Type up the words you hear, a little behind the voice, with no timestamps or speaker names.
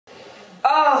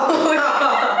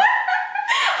Oh!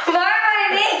 Why am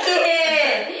I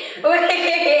naked? Wait,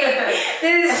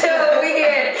 this is so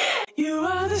weird. You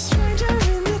are the stranger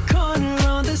in the corner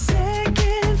on the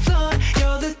second floor.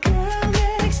 You're the girl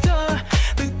next door,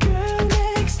 the girl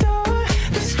next door.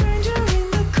 The stranger in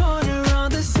the corner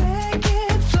on the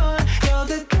second floor. You're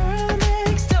the girl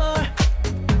next door.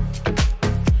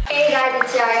 Hey guys,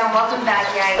 it's Yaya and welcome back,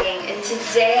 Yaya Gang. And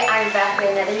today I'm back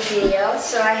with another video.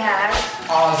 So I have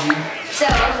Ahzee. So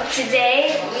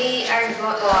today we are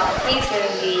he's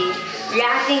gonna be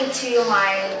reacting to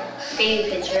my baby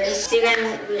pictures. So you're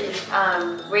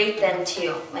gonna rate them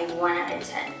too, like 1 out of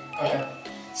 10. Okay.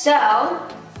 So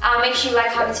make sure you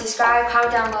like, comment, subscribe,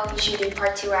 comment down below if you should do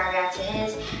part 2 where I react to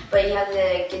his. But you have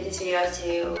to get this video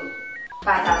to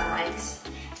 5,000 likes.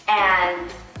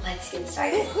 And let's get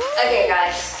started. Okay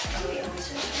guys.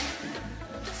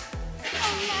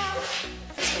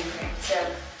 So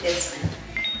this one.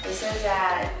 This was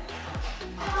at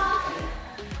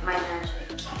my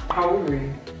magic. How old were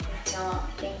you? I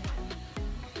think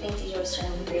DJ was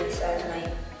turning grade, so I was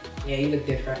like, Yeah, you look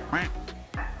different. what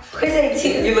did I do?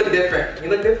 You look different. You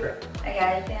look different. Okay,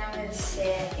 I think I'm gonna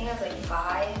say, I think I was like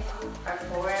 5 or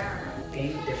 4, I don't know. Yeah,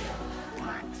 you look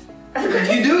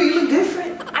different. You do? You look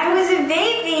different. I was a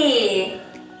baby!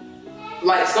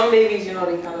 Like some babies, you know,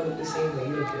 they kind of look the same, but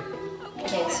you look different.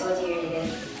 Okay, so what do you rate it?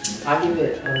 I'll give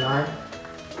it a 9.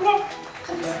 Okay.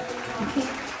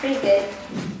 Pretty good.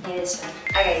 Okay, this one.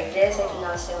 Okay, this I think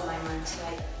I'll still my mind, so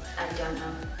I don't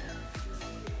know.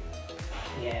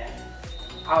 Yeah.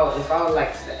 If I would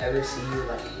like to ever see you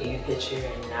like in a picture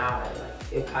and now, like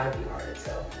it'd kind of be hard to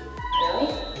tell.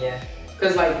 Really? Yeah.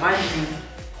 Cause like mine is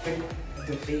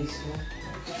the face, you know.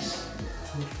 Just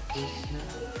the face, you know.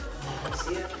 I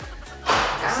see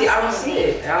it. I don't see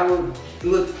it. I would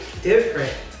look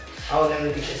different. I would never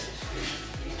do this.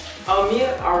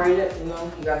 Yeah, I rate it, you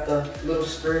know, you got the little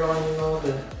skirt on, you know,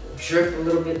 the drip a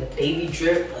little bit, the baby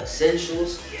drip,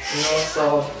 essentials, you know,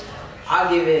 so I'll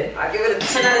give it a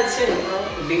 10 out of 10, you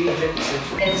know, the baby drip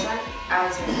essentials. This one? I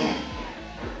was medium.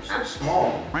 I'm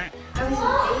small. I was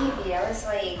a baby, I was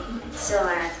like, still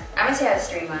not. I'm gonna say I was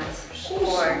 3 months.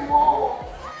 4.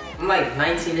 I'm like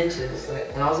 19 inches,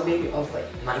 like when I was a baby, I was like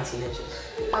 19 inches.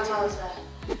 How tall is that?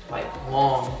 Like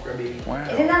long for a baby. Wow.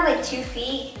 Isn't that like 2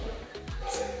 feet?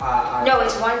 No,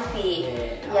 it's 1 feet.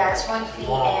 Yeah, it's 1 feet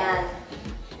long. and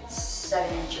 7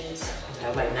 inches. I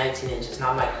have like 19 inches,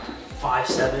 not like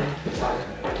 5'7",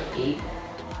 5'8".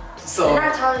 So you're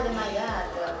not taller than my dad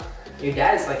though. Your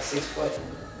dad is like 6 foot.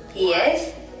 He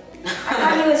is? I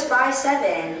thought he was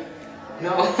 5'7".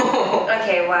 No.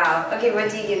 Okay, wow. Okay, what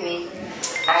do you give me?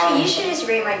 Actually, you should just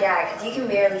rate my dad because you can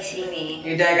barely see me.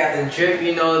 Your dad got the drip,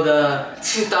 you know, the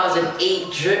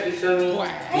 2008 drip, you feel me? I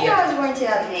think I was born in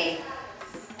 2008.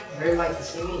 We're like the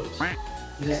same age. I'm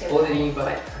just older than you by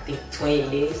like, I think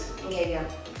 28 days. Okay, go.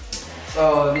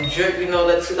 So the drip, you know,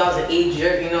 the 2008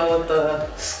 drip, you know, with the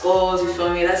skulls, you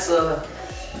feel me? That's a,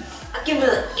 I'll give it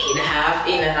an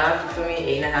 8.5, you feel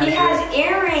me? 8.5. He has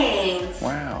earrings.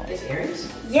 Wow. His earrings?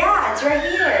 Yeah, it's right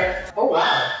here. Oh,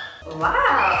 wow.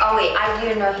 Wow. Oh wait, I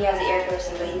do know he has an ear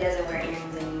piercing, but he doesn't wear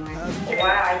earrings anymore.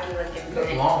 Wow, I do look different.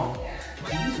 You look long.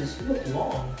 Jesus, you look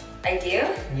long. I do?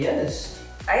 Yes.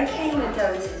 I can't even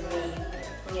tell this is me.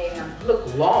 Okay, no. You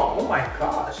look long. Oh my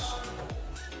gosh.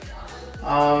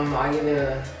 I give it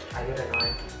a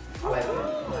 9. I like it.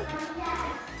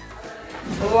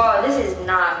 Whoa, this is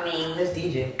not me. That's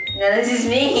DJ. No, this is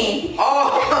me.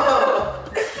 Oh!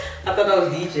 I thought that was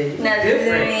DJ. No, this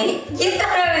is me. You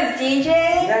thought I was DJ?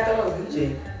 Yeah, I thought that was DJ.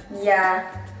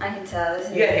 Yeah, I can tell. This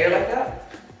is You got hair like that?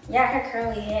 Yeah, I had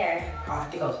curly hair. Oh, I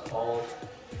think I was bald.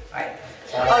 Right.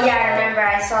 Oh yeah, I remember.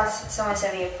 I saw someone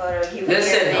send me a photo of you.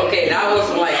 Listen, okay, that was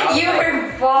like you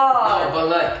were bald. No, but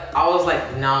look, I was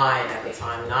like 9 at the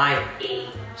time, 9, 8,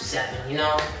 7. You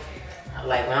know,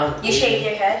 like when I was. You shaved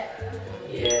your head?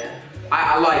 Yeah,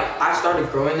 I started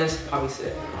growing this probably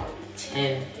said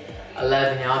 10,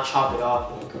 11, and I'll chop it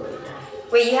off and grow it down.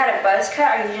 Wait, you had a buzz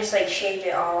cut, or you just like shaved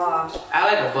it all off? I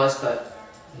like a buzz cut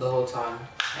the whole time.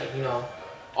 Like, you know,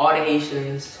 all the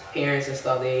Haitians, parents and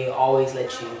stuff, they always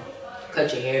let you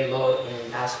cut your hair low,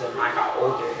 and that's when I got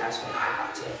older. That's when I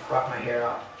got to rock my hair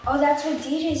out. Oh, that's what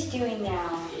DJ's doing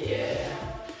now. Yeah.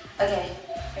 Okay,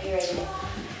 are you ready?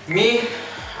 Me,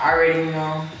 I already, you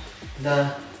know,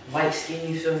 the light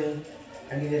skin, you feel me?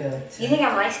 I give it a 10. You think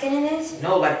I'm light skinned in this?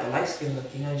 No, like the light skin look,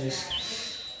 you know, just.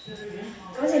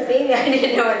 I was a baby, I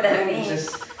didn't know what that means.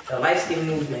 Just the light skin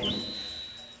movement.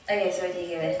 Okay, so what do you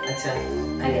give it? A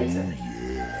 10. I give it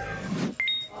 10.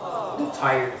 I'm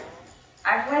tired.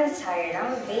 I was tired,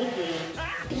 I'm a baby.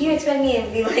 You expect me to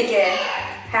be like a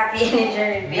Happy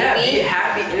energetic baby. Yeah, be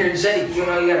happy, energetic. You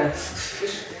know, you gotta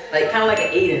like kind of like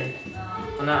an Aiden.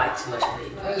 Well, not like too much of an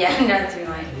Aiden. Yeah, not too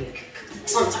much.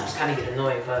 Sometimes kind of get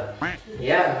annoying, but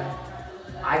yeah,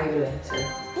 I give it a 10.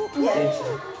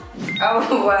 Yeah.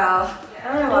 Oh wow. I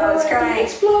don't know why I was crying.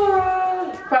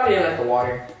 Explorer. Probably didn't like the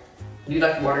water. Do you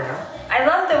like the water now? I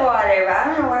love the water, but I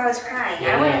don't know why I was crying.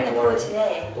 Yeah, I went yeah, in the the pool water.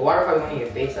 today. The water probably went in your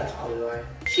face, that's probably why.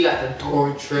 She got the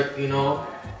Dora trip, you know?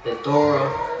 The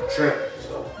Dora trip,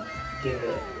 so give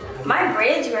it. My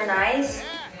braids were nice.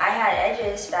 I had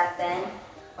edges back then.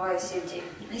 Oh, I still do.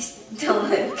 I still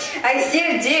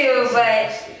do,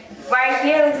 but right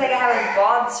here looks like I have a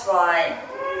bald spot.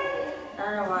 I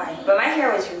don't know why. But my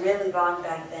hair was really long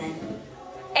back then.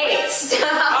 Hey, stop!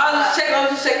 I'll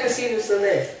just check to see if it's still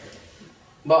there.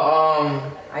 But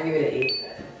I give it an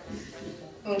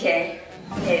 8. Okay.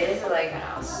 Okay, this is like when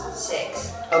I was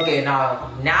 6. Okay, now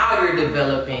you're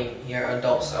developing your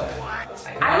adult self.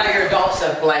 Like, not your adult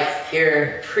self, but like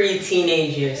your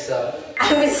pre-teenage year self.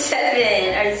 I was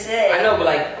 7 or 6. I know, but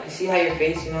like, you see how your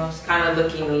face, you know, it's kind of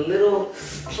looking a little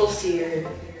close to your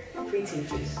pre-teen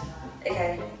face.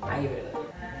 Okay. I give it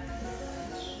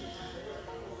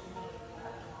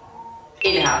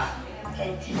an 8.5.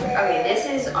 Okay. Okay, this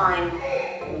is on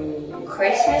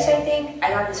Christmas, I think. I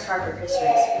got this car for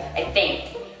Christmas. I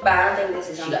think. But I don't think this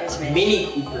is on Christmas. Mini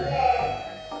Cooper.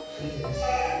 Jesus.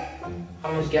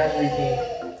 How much gas are you paying?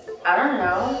 I don't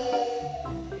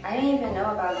know. I didn't even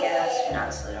know about gas when I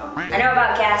was little. I know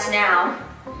about gas now.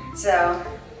 So,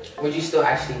 Would you still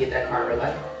actually get that car in real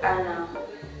life? I don't know.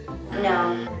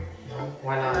 No. No.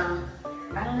 Why not? No.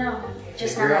 I don't know.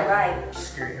 Just not my vibe.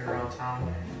 Just skirting around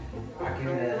town. I'll give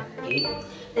it an 8.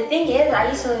 The thing is, I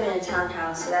used to live in a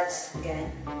townhouse, so that's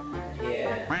good.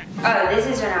 Yeah. Oh, this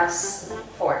is when I was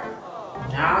 4.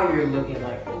 Now you're looking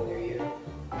like older you.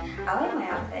 I like my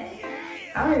outfit.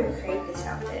 I want to recreate this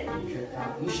outfit.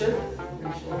 You should.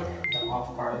 You should. The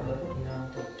off-guard look, you know,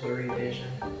 the blurry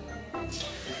vision.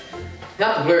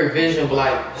 Not the blurry vision, but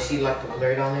like, you see like the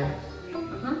blur down there?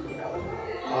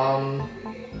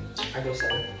 I go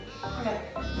 7. Okay.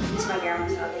 This is my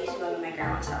grandma's house. I used to go to my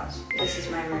grandma's house. This is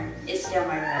my room. It's still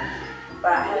my room.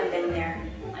 But I haven't been there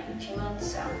in like 2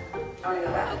 months, so I want to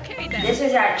go back. Okay, then. This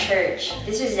was at church.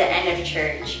 This was the end of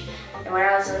church. And when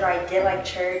I was little, I did like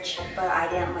church, but I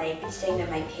didn't like staying with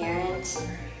my parents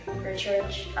for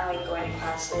church. I like going to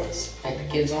classes. Like the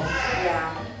kids on?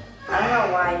 Yeah. I don't know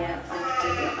why I didn't like to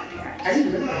be with my parents. I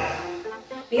didn't remember that.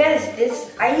 Because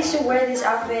I used to wear this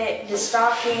outfit, the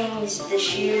stockings, the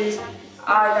shoes.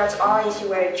 That's all I used to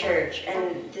wear to church.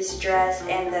 And this dress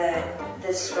and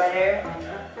the sweater,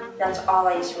 that's all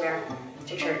I used to wear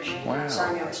to church. Wow. So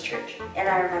I knew it was church. And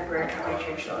I remember how my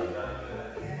church looked.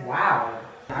 Wow.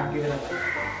 I'll give it a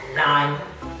 9.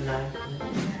 9.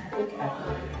 Look at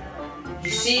it.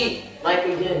 You see, like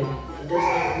again, it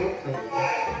doesn't look like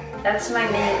that. That's my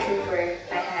Mini Cooper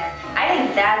I had. I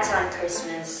think that's on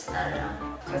Christmas. I don't know.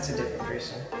 That's a different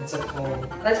person. It's a clone.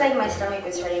 Looks like my stomach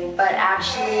was hurting, but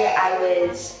actually I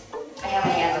had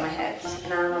my hands on my hips,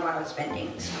 and I don't know why I was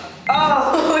bending. So.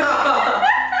 Oh!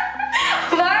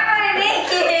 Why am I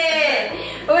naked?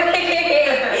 Wait,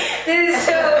 this is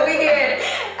so weird.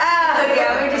 Oh, okay,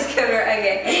 I'm gonna just cover,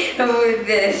 okay, with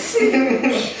this.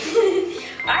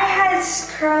 I had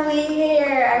curly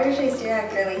hair. I wish I still had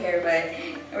curly hair, but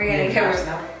we're gonna cover.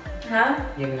 Now? Huh?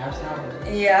 You have naps now?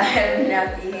 Yeah, I have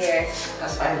nappy hair.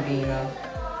 That's fine being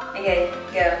Okay,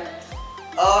 go.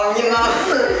 You know.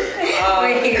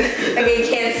 Wait, okay, you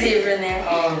can't see it from there.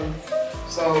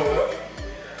 So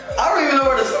I don't even know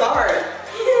where to start.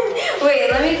 Wait,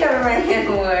 let me cover my hand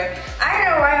more. I don't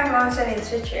know why my mom sent me this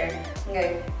picture.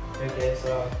 Okay. Okay,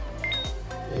 so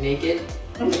you're naked.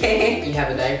 Okay. You have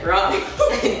a diaper on.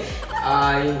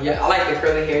 Yeah, I like the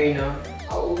curly hair, you know.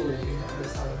 How old were you at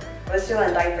this time? I was still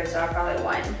in diapers, so I probably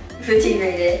won. 15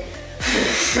 rated.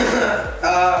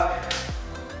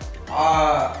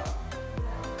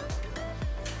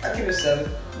 I'll give it a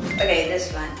 7. Okay,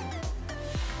 this one.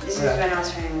 This is when I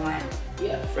was turning 1.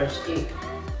 Yeah, fresh cake.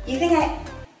 You think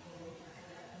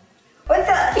what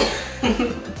the?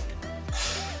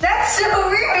 That's so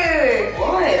weird!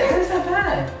 What? How is that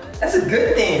bad? That's a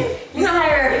good thing. You know how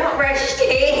you're fresh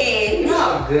tape. You know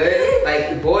how good?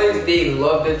 Like, boys, they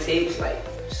love the tapes, like,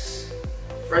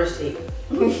 fresh tape.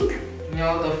 You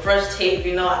know, the fresh tape,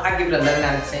 you know, I give it 11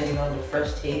 out of 10, you know, the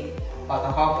fresh tape. About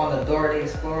to hop on the Dora the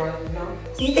Explorer, you know?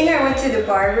 Do you think I went to the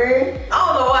barber? I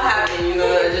don't know what happened, you know,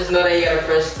 I just know that you got a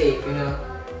fresh tape, you know?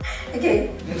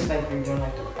 Okay. Looks like you're doing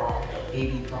like the prom, the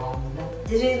baby prom, you know?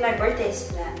 This was my birthday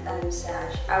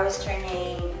stash. I was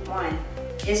turning 1.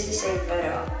 Just the same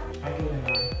photo. I give it a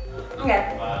 9. Okay.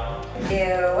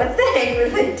 Ew, what the heck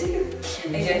was I doing?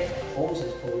 Okay.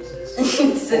 Poses.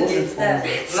 Stop. Stop.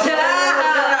 Let's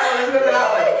go to that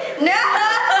one. No!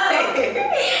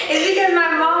 It's because my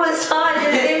mom was taught to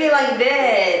do me like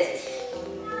this.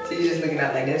 So you're just looking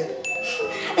at like this?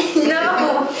 No,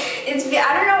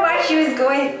 I don't know why she was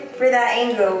going for that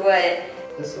angle, but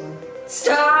This one?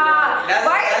 stop!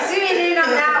 Why are you zooming in on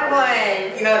that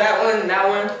one? You know that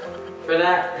one? For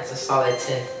that, that's a solid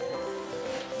 10.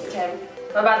 Okay.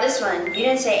 What about this one? You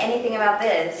didn't say anything about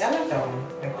this. Yeah, I like that one.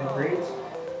 Like the braids.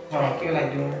 Hold on, can you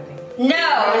like doing anything? No.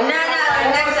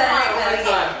 Next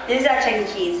one. one. This is our Chuck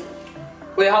E. Cheese.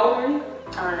 Wait, how old were you?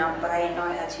 I don't know, but I didn't know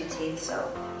I had 2 teeth,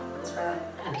 so that's why.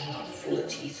 I'm full of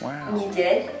teeth. Wow. You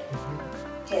did?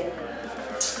 Good.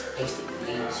 Tasty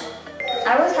please.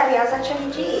 I was happy I was at Chuck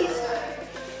E. Cheese.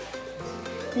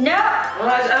 No!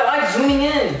 Well, I like zooming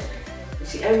in. You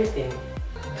see everything.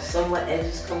 Somewhat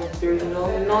edges coming through, you know.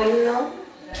 Oh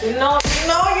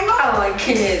my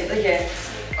goodness. Okay.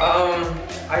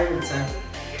 I give it 10.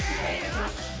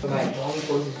 But like the only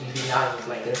poses you do now is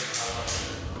like this.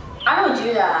 I don't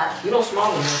do that. You don't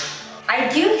smile enough. I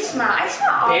do smile. I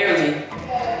smile all the time. Barely.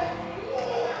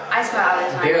 I smile all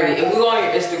the time. Barely. If we go on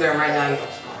your Instagram right now, you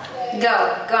don't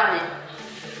smile. Go on it.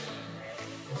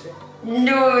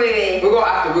 No way. We'll go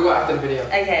after the video.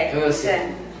 Okay. And we'll see. So,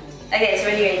 okay, so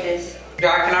what do you rate this?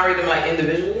 Can I rate them like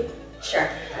individually? Sure.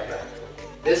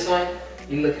 This one,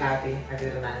 you look happy. I give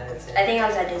it a 9 out of 10. I think I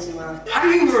was at Disney World. How do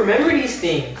you remember these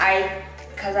things?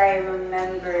 Because I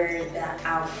remember that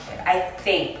outfit. I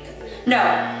think. No,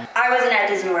 I wasn't at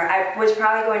Disney World. I was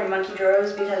probably going to Monkey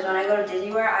Doors because when I go to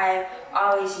Disney World, I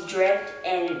always dripped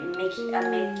and Mickey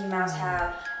Mouse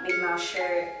hat, Mickey Mouse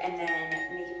shirt, and then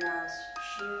Mickey Mouse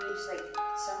shoes, like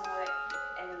somewhat,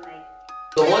 and then like.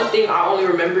 The one thing I only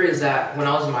remember is that when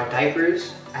I was in my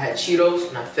diapers, I had Cheetos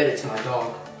and I fed it to my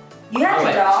dog. You had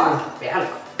a dog? Yeah, I had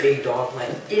a big dog.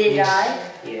 Like, Did it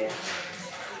die? Yeah.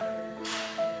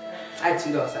 I had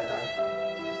 2 dogs that died.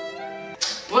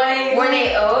 But Were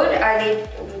they old? Are they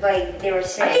like they were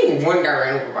sick? I think one got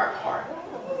ran over by a car.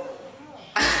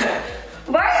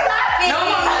 Why are you laughing?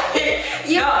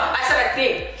 No, I said I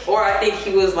think. Or I think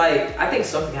he was like, I think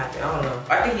something happened. I don't know.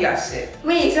 I think he got sick.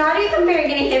 Wait, so how do you compare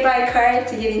getting hit by a car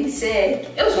to getting sick?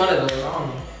 It was one of those. I don't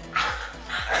know.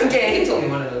 Okay. He told me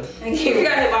one of those. Okay. If you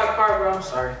got hit by a car, bro, I'm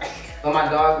sorry. But my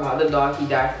other dog, he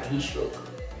died from heat stroke.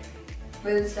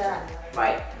 What is that?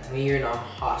 Like, when you're in a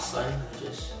hot sun, you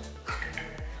just...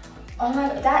 Oh my,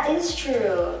 that is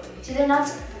true. So they're not.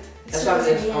 That's why I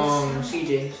said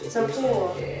CJ. So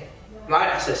cool. Yeah.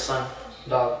 I said son,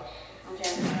 dog. Okay.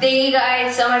 Thank you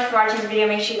guys so much for watching the video.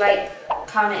 Make sure you like,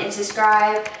 comment, and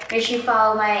subscribe. Make sure you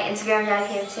follow my Instagram,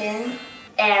 Yaya,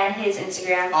 and his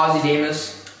Instagram. Ahzee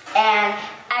Davis. And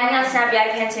add me on Snap,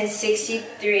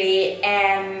 Yaya63,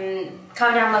 and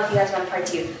comment down below if you guys want part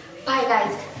 2. Bye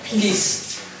guys. Peace.